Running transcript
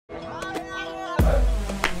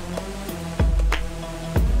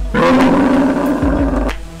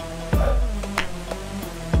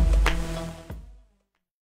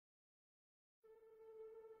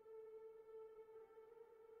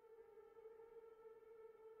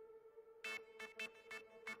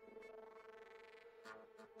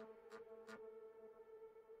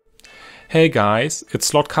Hey guys,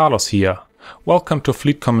 it's Lord Carlos here. Welcome to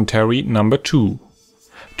Fleet Commentary number 2.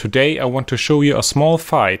 Today I want to show you a small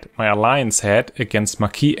fight my alliance had against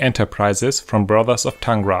Marquis Enterprises from Brothers of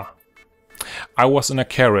Tangra. I was in a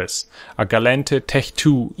Keres, a Galente Tech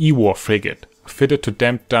 2 E-War frigate, fitted to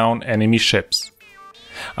damp down enemy ships.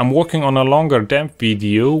 I'm working on a longer damp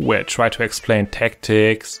video where I try to explain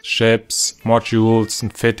tactics, ships, modules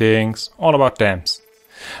and fittings, all about damps.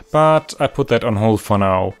 But I put that on hold for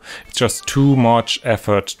now. It's just too much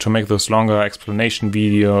effort to make those longer explanation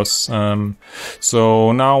videos.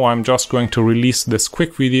 So now I'm just going to release this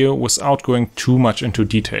quick video without going too much into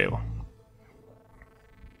detail.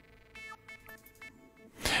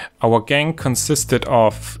 Our gang consisted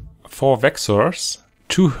of 4 Vexors,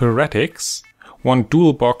 2 Heretics, 1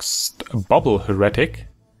 dual-boxed Bubble Heretic,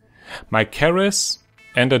 my Keres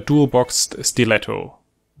and a dual-boxed Stiletto.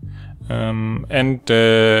 And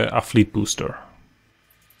a fleet booster.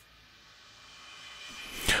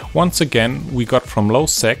 Once again we got from low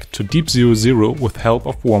sec to deep 0-0 with help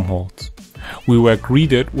of wormholes. We were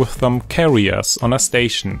greeted with some carriers on a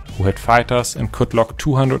station who had fighters and could log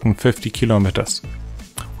 250 kilometers.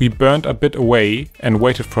 We burned a bit away and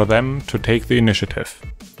waited for them to take the initiative.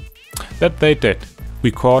 That they did.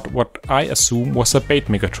 We caught what I assume was a bait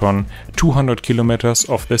Megatron 200 kilometers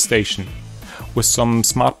off the station. With some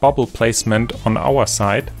smart bubble placement on our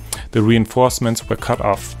side, the reinforcements were cut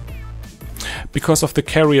off. Because of the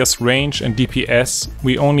carrier's range and DPS,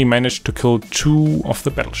 we only managed to kill 2 of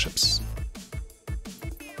the battleships.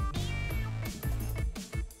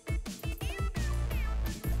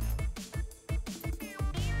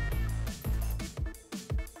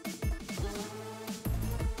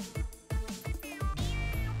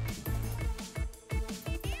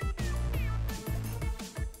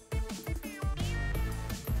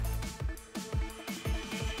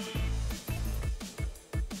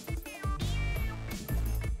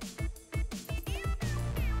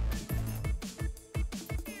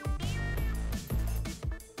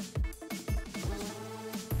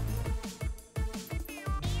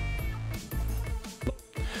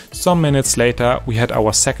 Some minutes later we had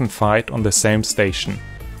our second fight on the same station.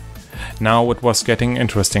 Now it was getting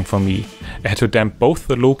interesting for me. I had to damp both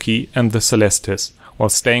the Loki and the Celestis, while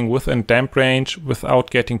staying within damp range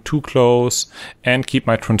without getting too close and keep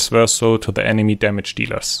my transversal to the enemy damage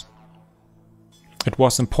dealers. It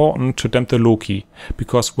was important to damp the Loki,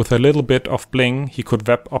 because with a little bit of bling he could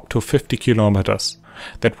web up to 50 kilometers.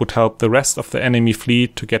 That would help the rest of the enemy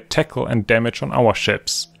fleet to get tackle and damage on our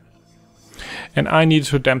ships. And I needed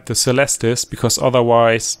to damp the Celestis because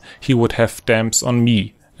otherwise he would have damps on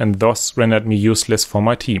me and thus rendered me useless for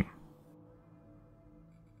my team.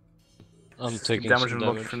 I'm taking damage some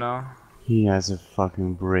and damage for now. He has a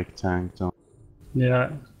fucking brick tank,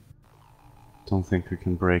 don't think we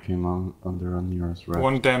can break him under a nearest rep.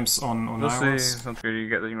 1 damps on We'll Iris. see. It's not really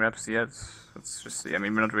getting reps yet. Let's just see. I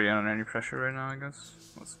mean, we're not really under any pressure right now, I guess.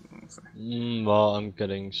 Let's see. Well, I'm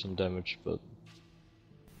getting some damage, but...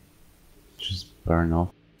 Just burn off.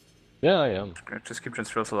 Yeah, I am. Just keep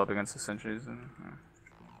transversal up against the sentries. And,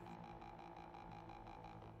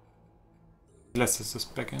 Celestis is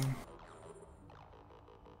back in.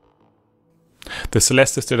 The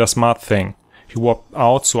Celestis did a smart thing. He warped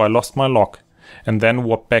out so I lost my lock, and then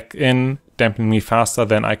warped back in, damping me faster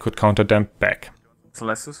than I could counter damp back.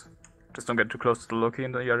 Celestis. Just don't get too close to the Loki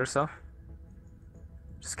and the other stuff.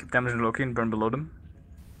 Just keep damaging the Loki and burn below them.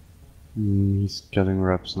 He's getting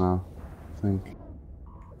reps now, I think.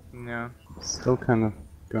 Yeah. Still kind of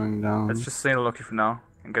going down. Let's just stay in the Loki for now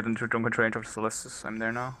and get into drone control range of the Celestis. I'm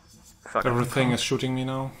there now. Fuck. Everything is shooting me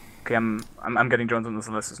now. Okay, I'm getting drones on the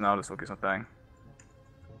Celestis now. This Loki's not dying.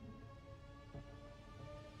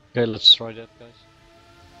 Okay, let's try that, guys.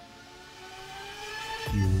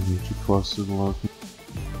 You're too close to the Loki.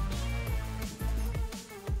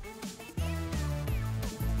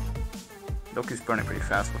 Loki's burning pretty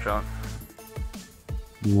fast. Watch out.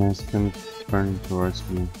 Yeah, it's kind of burning towards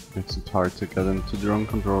me. Makes it hard to get into drone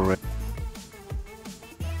control rate.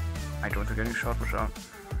 My drones are getting shot. Watch out.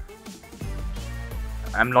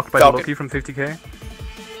 I'm locked by the Loki from 50k.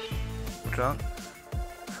 Watch out.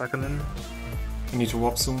 Falcon in. I need to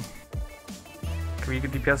warp soon. Can we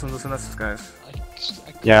get DPS on the Celestis, guys?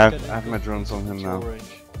 Yeah, I have my drones on him now. Range.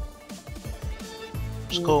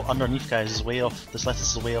 Just go underneath, guys. It's way off. This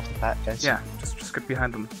Celestis is way off the pack, guys. Yeah, just get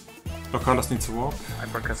behind them. Lord Carlos needs to warp. I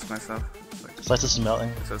broadcasted myself. Celestis is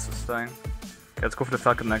melting. Celestis is dying. Okay, let's go for the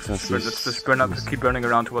Falcon next. This Let's just burn up, keep burning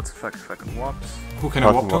around towards the Falcon warps. Who can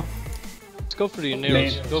I warp to? Let's go for the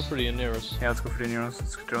Aneros. Go for the Aneros. Yeah, let's go for the Neros.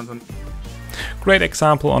 Let's get drones on. Great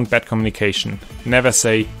example on bad communication. Never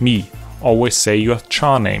say me, always say your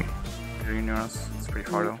char name. Euros. It's pretty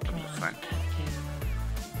far though, but it's fine.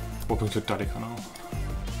 Hoping to Daleka now.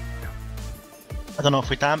 I don't know if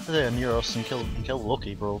we damp the Neuros and kill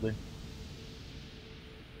Lucky, probably.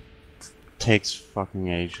 Takes fucking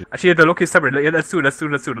ages. Actually, the Loki is separated. Yeah, let's do it.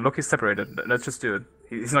 The Loki is separated. Let's just do it.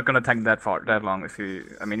 He's not gonna tank that long. If he,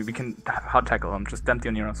 I mean, we can hard tackle him. Just damp the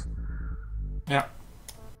Euros. Yeah.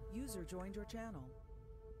 User joined your channel.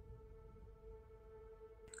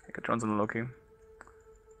 Get drones on the Loki.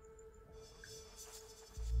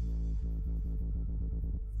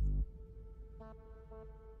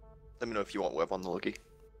 Let me know if you want web on the Loki.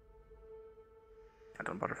 I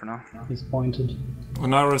don't bother for now. He's pointed.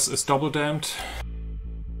 Onaris is double damped.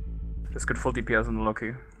 Just get full DPS on the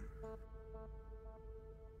Loki.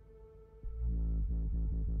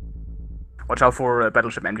 Watch out for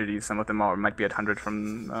battleship entities. Some of them might be at 100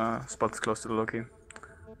 from spots close to the Loki.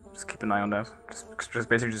 Just keep an eye on that. Just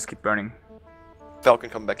basically just keep burning. Falcon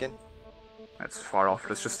come back in. That's far off.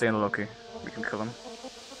 Let's just stay in the Loki. We can kill him.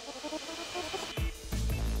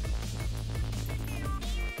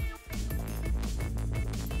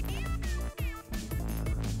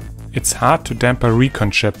 It's hard to damp a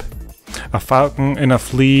recon ship. A Falcon in a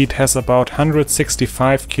fleet has about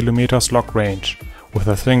 165 kilometers lock range. With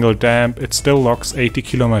a single damp, it still locks 80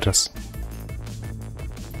 kilometers.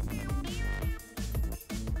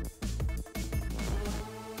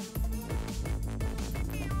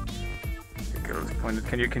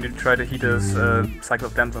 Can you try to heat his cycle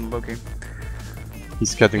of damps on the Loki?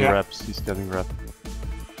 He's getting Yeah. reps, he's getting reps.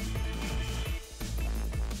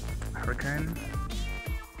 Hurricane.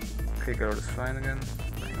 Okay, Geralt is flying again.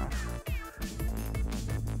 Burning off.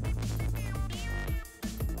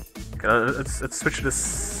 Okay, let's switch to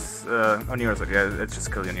this Oneros. Yeah, let's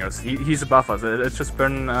just kill the Oneros. He's above us. Let's just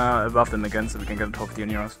burn above them again so we can get on top of the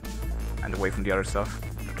Oneros and away from the other stuff.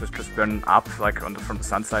 Just burn up, like from the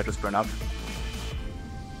sun side. Just burn up,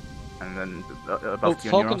 and then above Oh, the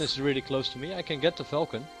Falcon Oneros. is really close to me. I can get the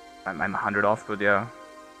Falcon. I'm 100 off, but yeah.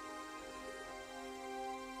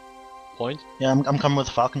 Point. Yeah, I'm coming with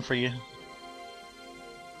Falcon for you.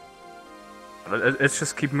 Let's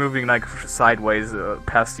just keep moving like sideways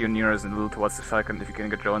past the Oneros and a little towards the Falcon. If you can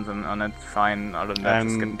get drones on it, fine. Other than that,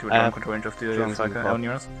 just get into a drone control range of the drones on Falcon top.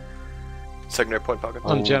 Oneros. Secondary point Falcon. Oh.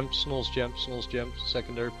 On jump, Snow's jump, Snow's jump.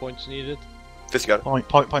 Secondary points needed. Fist got it. Point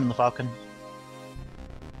on the Falcon.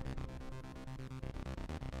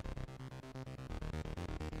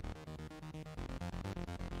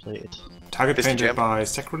 Plated. Target Fist painted jam. by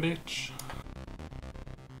Sacrilege.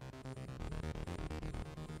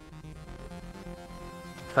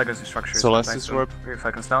 Falcon's in structure. Celestis warp. Okay,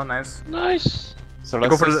 Falcon's down, nice. Nice. So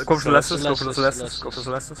Go for the let's go for the Celestis, go for the Celestis, Celestis, go for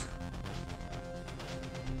the Celestis.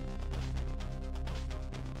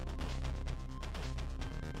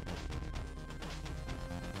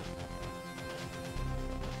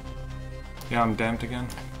 Yeah, I'm damped again.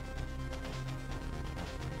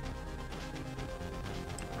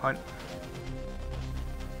 Point.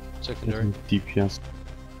 Secondary. DPS.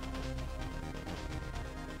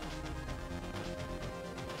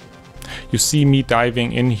 You see me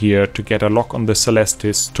diving in here to get a lock on the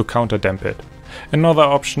Celestis to counter damp it. Another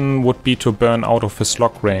option would be to burn out of his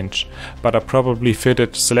lock range, but a properly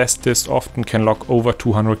fitted Celestis often can lock over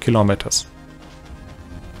 200 kilometers.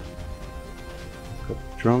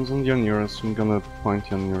 Drones on the Oneros, I'm gonna point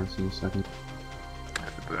the Oneros in a second. I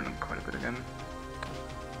have to burn him quite a bit again.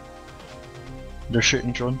 They're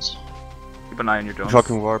shooting drones. Keep an eye on your drones.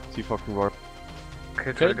 Fucking warp, fucking warp. Okay,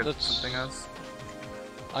 try to Okay, get that's- something else.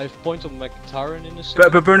 I have point on McTaran in a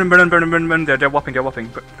second. Burn him, burn him, burn him, burn him, burn him. They're whopping, they're whopping.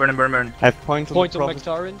 Burn him, burn him, burn him. I have point on Point the on Prophet.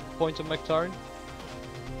 McTaran. Point on McTaran.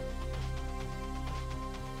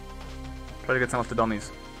 Try to get some of the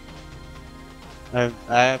dummies. I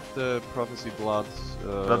have the Prophecy Blood.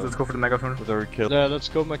 Let's go for the megaphone. With our kill. Yeah, let's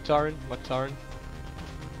go McTaran. McTaran.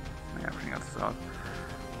 Yeah, everything else is out.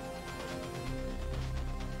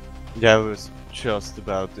 Yeah, I was just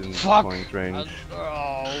about in Fuck! point range.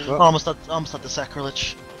 Oh. Almost at the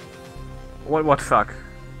Sacrilege. What fuck?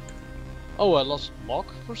 Oh, I lost lock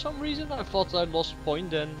for some reason. I thought I lost point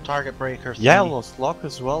then. Target breaker. Yeah, I thingy. lost lock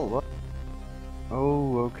as well. What?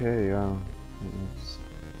 Oh, okay, yeah. That makes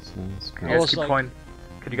sense. Can I you guys was keep like- point?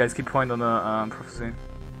 Can you guys keep point on the prophecy?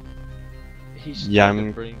 He's Yeah, target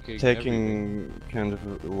I'm breaking everything. taking kind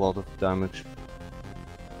of a lot of damage.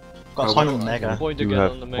 Got Oh, a point well, on Mega. Point Do again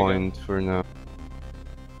have on the mega. point for now.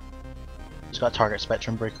 He's got a target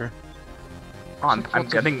spectrum breaker. Oh, I'm What the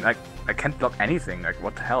getting like I can't block anything. Like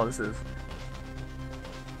what the hell is this?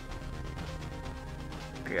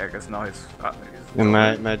 Okay, I guess now he's. And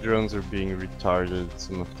my drones are being retarded.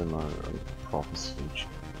 Some of them are on prophecy.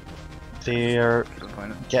 They're Keep it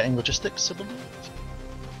pointed. getting logistics, I believe.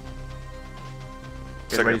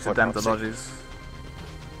 Get Secondary ready to point damp the prophecy. lodges.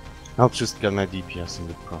 I'll just get my DPS in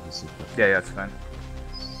the prophecy. Yeah, it's fine.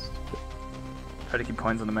 Try to keep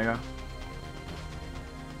points on the Mega.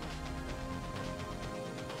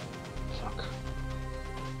 Fuck.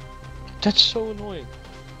 That's so annoying.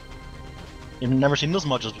 You've never seen those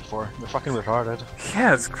modules before. They're fucking retarded.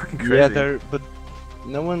 Yeah, it's fucking crazy. Yeah, but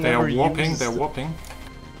no one They are ever warping, uses they're the- warping.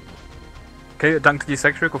 Okay, dunk the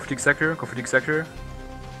sector, go for the sector, go for the sector.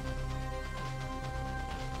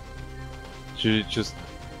 Should you just...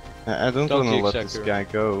 I don't Don't want to the let this Executor. guy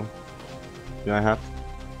go. Do I have...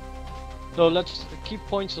 No, let's keep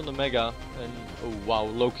points on the Mega. And oh wow,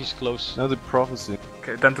 Loki's close. No, the prophecy.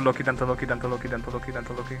 Okay, Dental Loki, Dental Loki, Dental Loki, Dental Loki,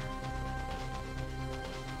 Dental Loki.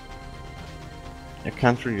 I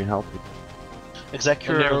can't really help it.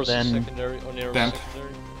 Executor, Onero's then secondary. Onero's Damned.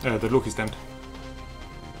 secondary. The Loki's damped.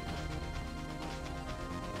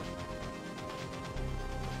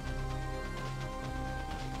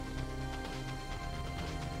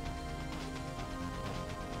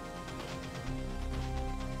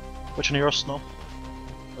 which one of yours, Snow?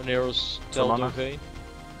 Onero's Solana. Delta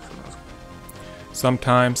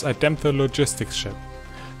Sometimes I damp the logistics ship.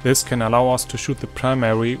 This can allow us to shoot the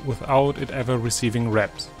primary without it ever receiving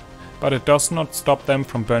reps, but it does not stop them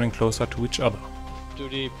from burning closer to each other. Do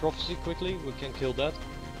the prophecy quickly, we can kill that.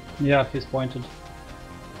 Yeah, he's pointed.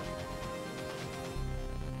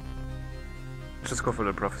 Just go for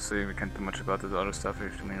the prophecy, we can't do much about the other stuff. We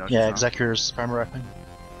have too many lodges Yeah, now. Executor's primary weapon.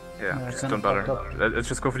 Yeah, Yeah, just can don't fuck bother. Let's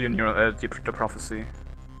just go for the the prophecy.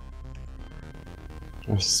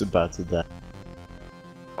 I was about to die.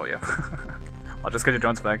 Oh yeah. I'll just get your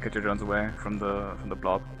drones back, get your drones away from the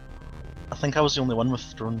blob. I think I was the only one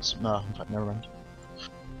with drones. No, in fact, never mind.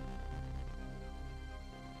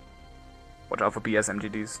 Watch out for BS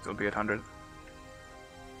MGDs, they'll be at 100.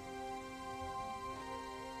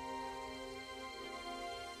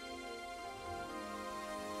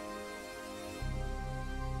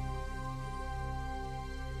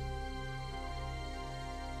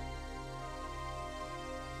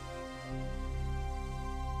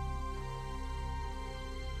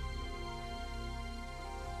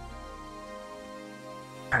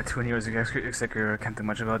 At 2 years Executor can't do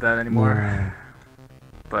much about that anymore.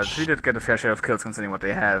 But we did get a fair share of kills considering what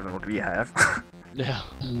they have and what we have. Yeah.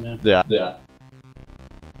 Yeah. Yeah.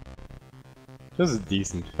 It was a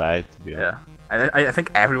decent fight, to be honest. Yeah. I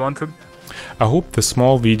think everyone took. I hope this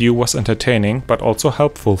small video was entertaining but also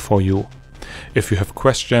helpful for you. If you have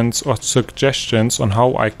questions or suggestions on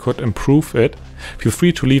how I could improve it, feel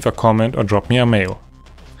free to leave a comment or drop me a mail.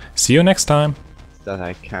 See you next time! That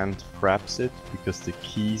I can't fraps it because the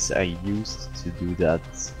keys I used to do that.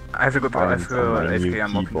 I have to go to Aren't on my new AFK,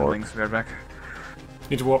 I'm walking the keyboard. links, we're back.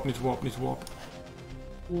 Need to warp, need to warp, need to warp.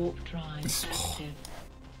 Warp drive active.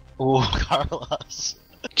 Oh, Carlos.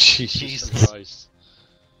 Jesus Jesus. Christ.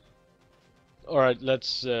 Alright,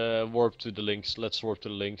 let's warp to the links. Let's warp to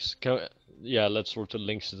the links. Yeah, let's warp to the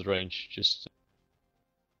links to the range. Just